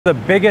The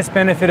biggest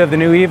benefit of the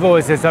new Evo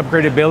is its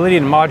upgradability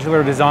and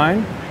modular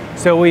design.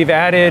 So we've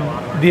added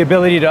the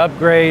ability to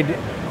upgrade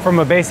from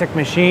a basic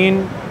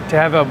machine to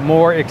have a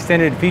more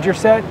extended feature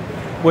set,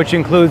 which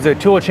includes a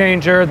tool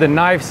changer, the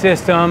knife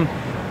system.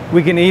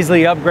 We can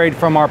easily upgrade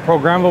from our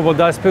programmable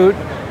dust boot.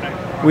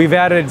 We've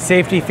added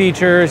safety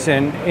features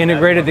and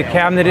integrated the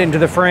cabinet into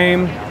the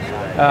frame.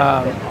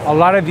 A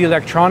lot of the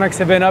electronics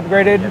have been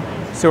upgraded,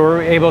 so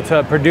we're able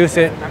to produce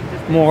it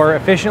more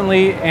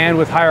efficiently and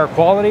with higher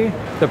quality.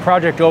 The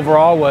project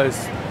overall was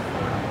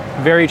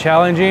very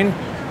challenging,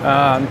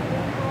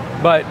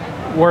 but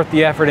worth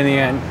the effort in the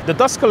end. The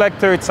dust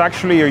collector, it's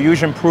actually a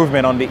huge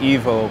improvement on the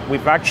Evo.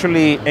 We've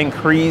actually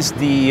increased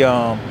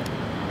the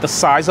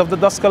size of the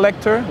dust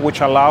collector,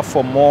 which allows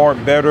for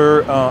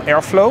better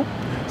airflow,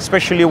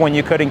 especially when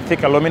you're cutting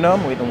thick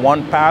aluminum with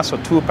one pass or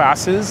two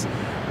passes,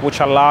 which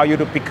allow you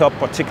to pick up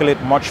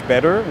particulate much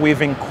better.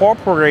 We've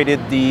incorporated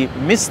the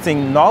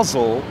misting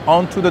nozzle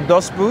onto the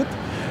dust boot,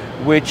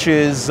 which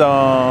is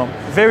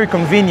very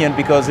convenient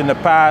because in the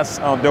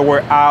past they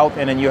were out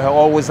and then you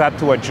always had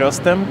to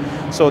adjust them.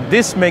 So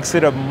this makes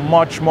it a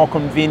much more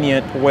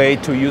convenient way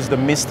to use the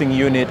misting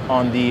unit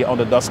on the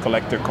dust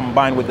collector,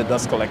 combined with the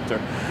dust collector.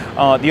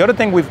 The other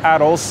thing we've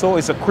added also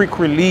is a quick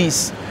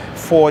release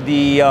for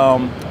the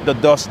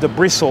dust, the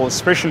bristle,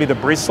 especially the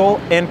bristle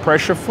and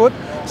pressure foot.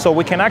 So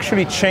we can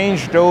actually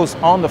change those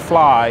on the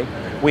fly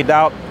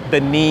without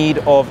the need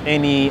of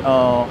any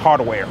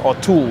hardware or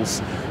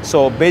tools.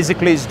 So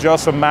basically it's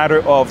just a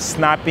matter of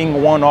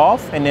snapping one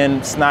off and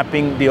then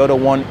snapping the other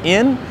one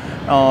in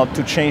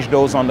to change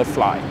those on the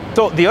fly.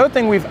 So the other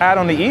thing we've added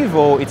on the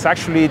Evo, it's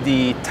actually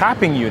the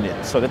tapping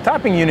unit. So the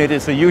tapping unit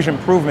is a huge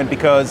improvement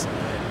because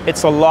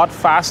it's a lot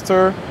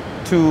faster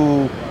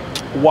to,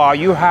 while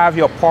you have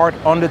your part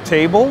on the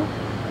table,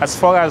 as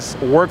far as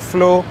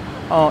workflow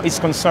is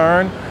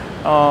concerned,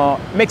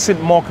 makes it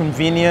more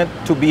convenient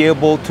to be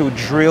able to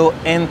drill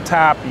and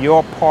tap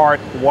your part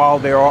while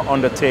they are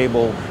on the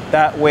table.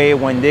 That way,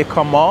 when they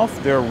come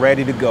off, they're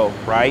ready to go,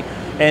 right?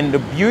 And the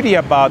beauty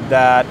about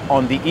that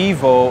on the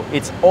Evo,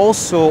 it's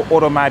also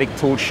automatic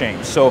tool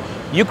change. So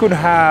you could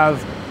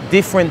have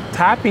different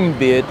tapping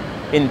bit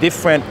in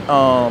different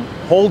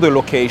holder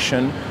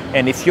location,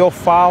 and if your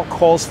file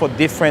calls for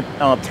different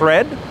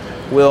thread,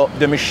 well,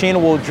 the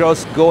machine will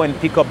just go and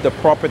pick up the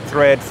proper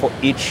thread for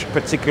each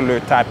particular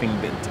tapping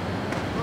bit.